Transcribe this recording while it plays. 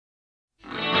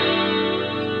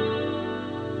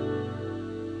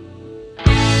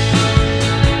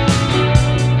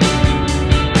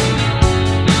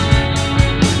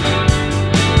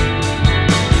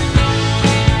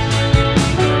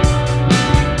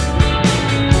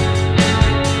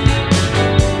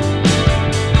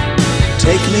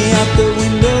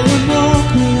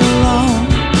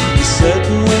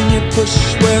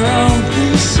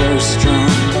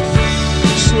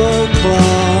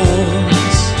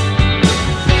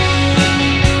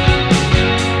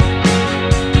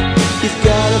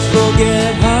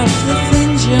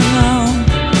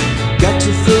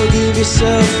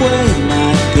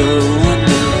go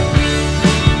under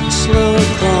slow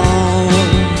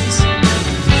clouds.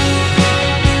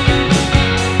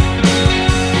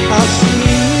 I'll see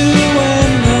you when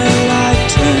the light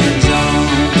turns on,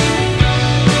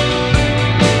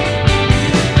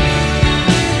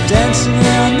 dancing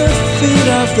around the feet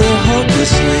of the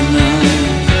hopelessly numb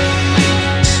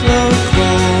slow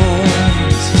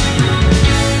crowds.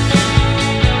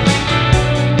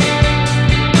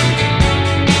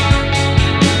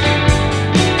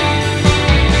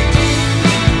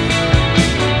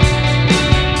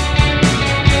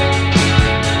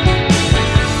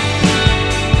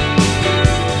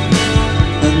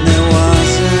 And there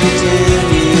wasn't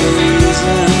any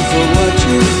reason for what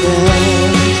you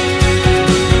felt.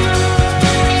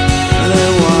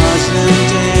 There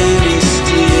wasn't any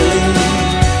stealing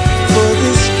for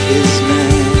this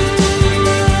kismet.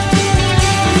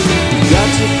 Got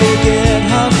to forget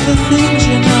half the things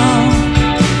you know.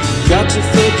 Got to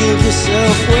forgive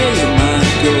yourself where you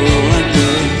might go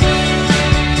under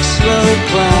slow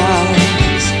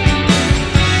clouds.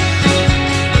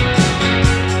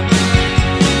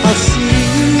 I'll see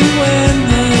you when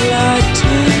the light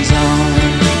turns on,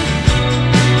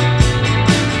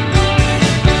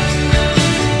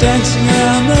 dancing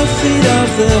around the feet of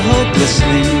the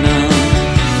hopelessly numb,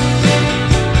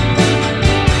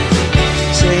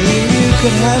 saying you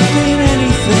could have been